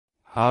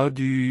How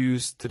do you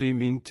use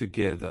streaming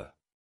together?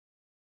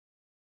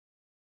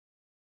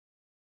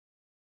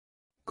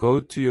 Go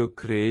to your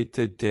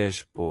Creator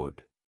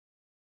dashboard.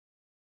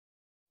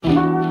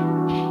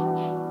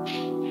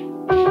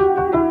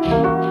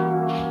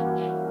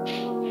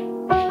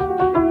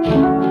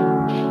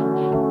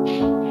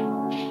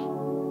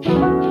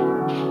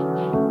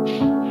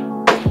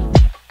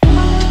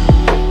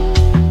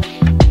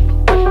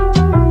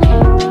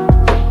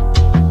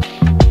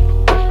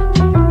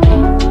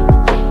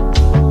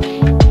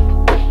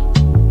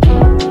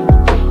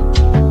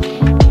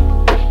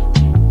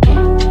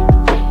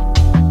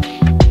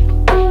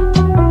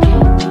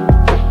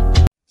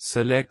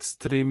 Select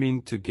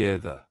Streaming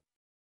Together.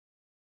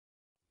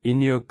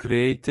 In your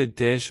Creator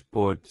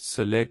dashboard,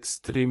 select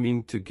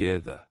Streaming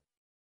Together.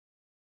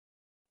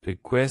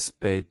 Request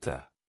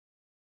Beta.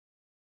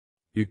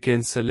 You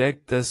can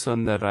select this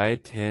on the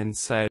right-hand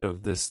side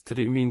of the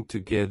Streaming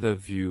Together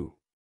view.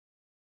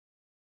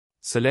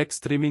 Select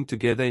Streaming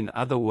Together, in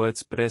other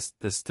words, press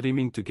the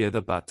Streaming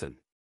Together button.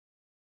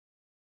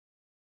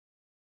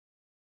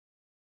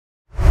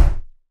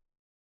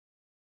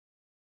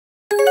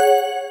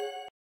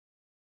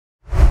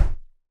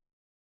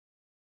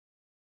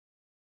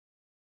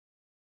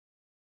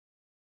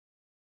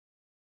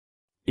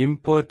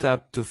 Import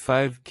up to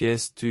 5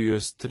 guests to your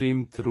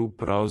stream through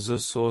browser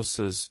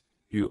sources.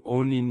 You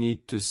only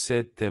need to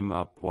set them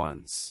up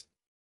once.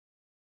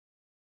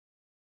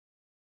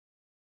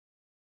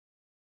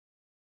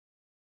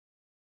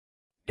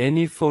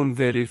 Any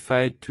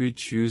phone-verified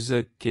Twitch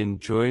user can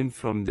join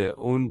from their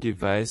own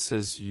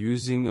devices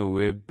using a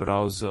web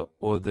browser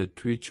or the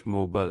Twitch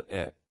mobile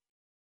app.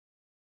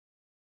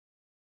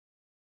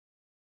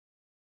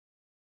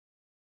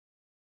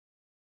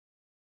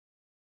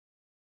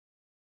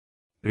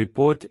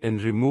 Report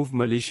and remove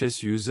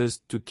malicious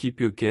users to keep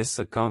your guests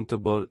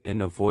accountable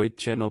and avoid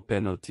channel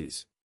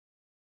penalties.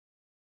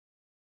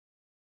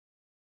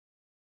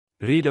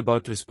 Read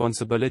about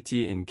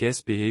responsibility and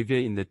guest behavior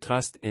in the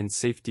Trust and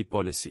Safety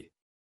Policy.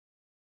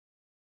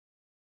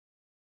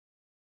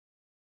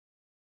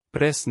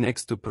 Press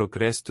Next to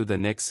progress to the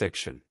next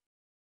section.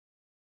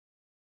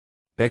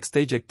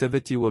 Backstage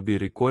activity will be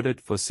recorded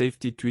for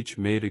safety. Twitch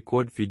may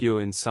record video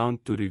and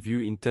sound to review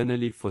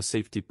internally for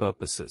safety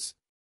purposes.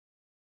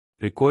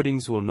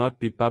 Recordings will not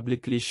be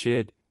publicly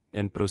shared,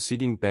 and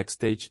proceeding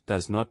backstage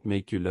does not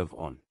make you live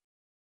on.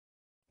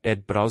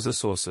 Add browser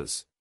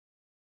sources.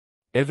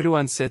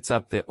 Everyone sets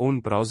up their own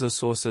browser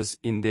sources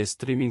in their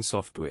streaming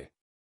software.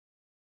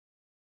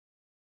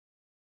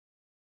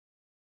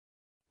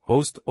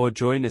 Host or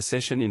join a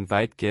session.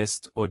 Invite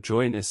guests or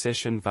join a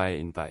session via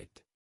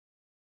invite.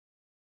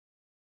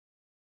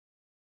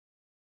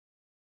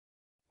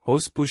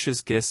 Host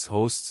pushes guests.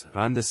 Hosts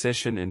run the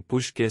session and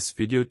push guests'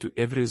 video to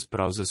everyone's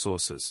browser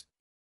sources.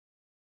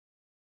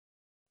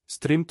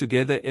 Stream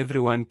together.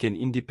 Everyone can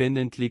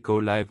independently go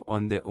live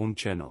on their own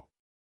channel.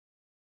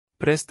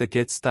 Press the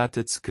Get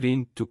Started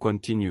screen to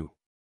continue.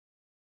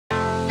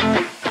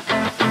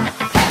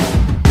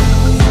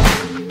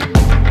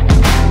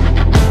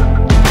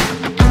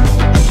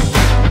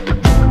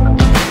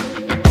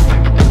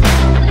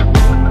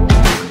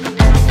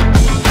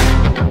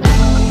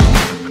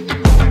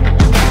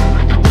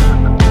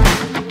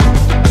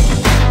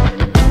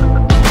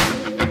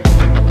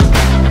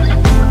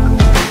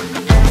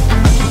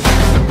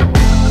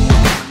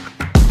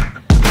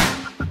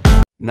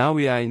 Now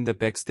we are in the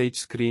backstage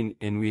screen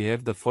and we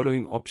have the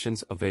following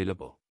options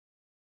available.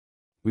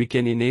 We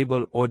can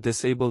enable or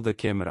disable the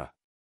camera.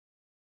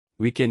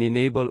 We can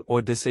enable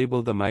or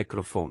disable the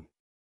microphone.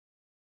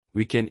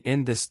 We can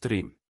end the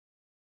stream.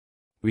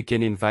 We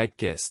can invite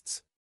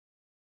guests.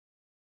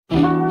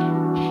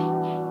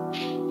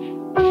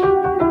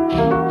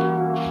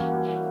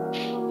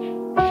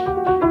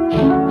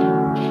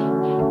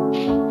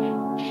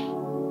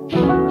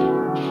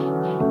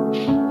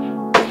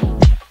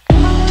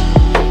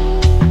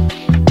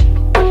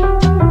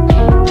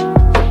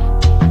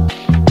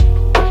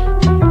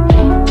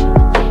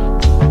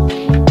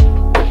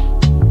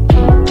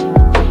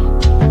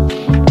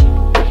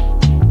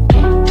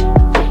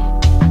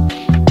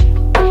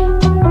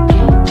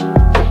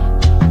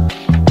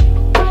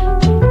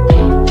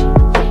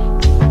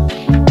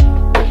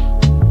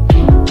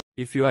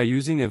 If you are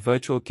using a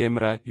virtual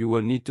camera, you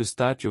will need to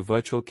start your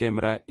virtual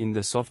camera in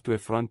the software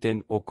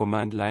frontend or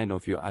command line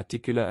of your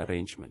articular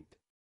arrangement.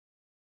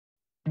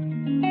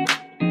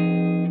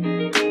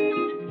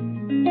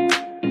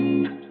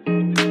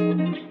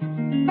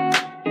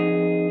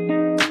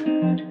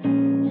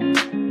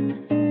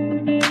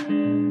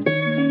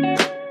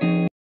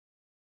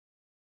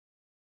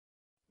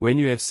 When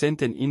you have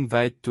sent an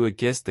invite to a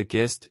guest, the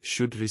guest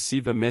should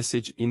receive a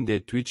message in their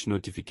Twitch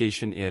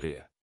notification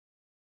area.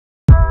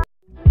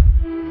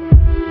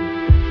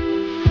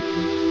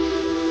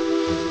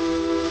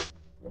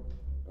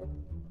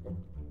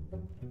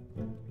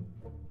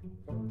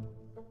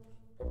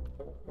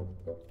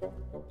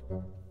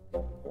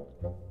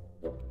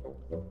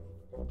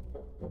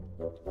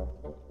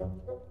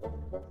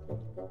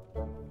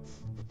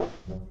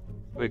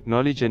 To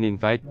acknowledge an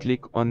invite, click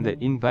on the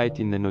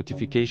invite in the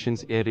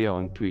notifications area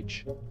on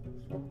Twitch.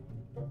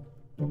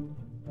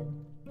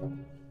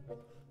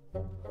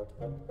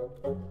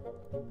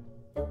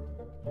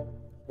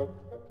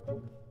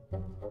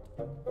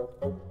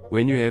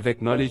 When you have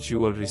acknowledged, you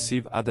will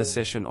receive other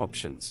session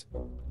options.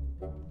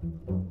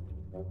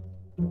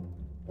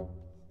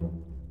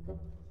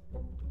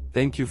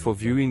 Thank you for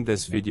viewing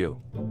this video.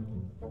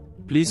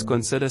 Please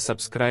consider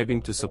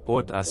subscribing to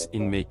support us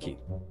in making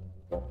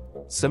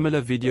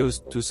similar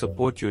videos to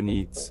support your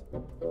needs.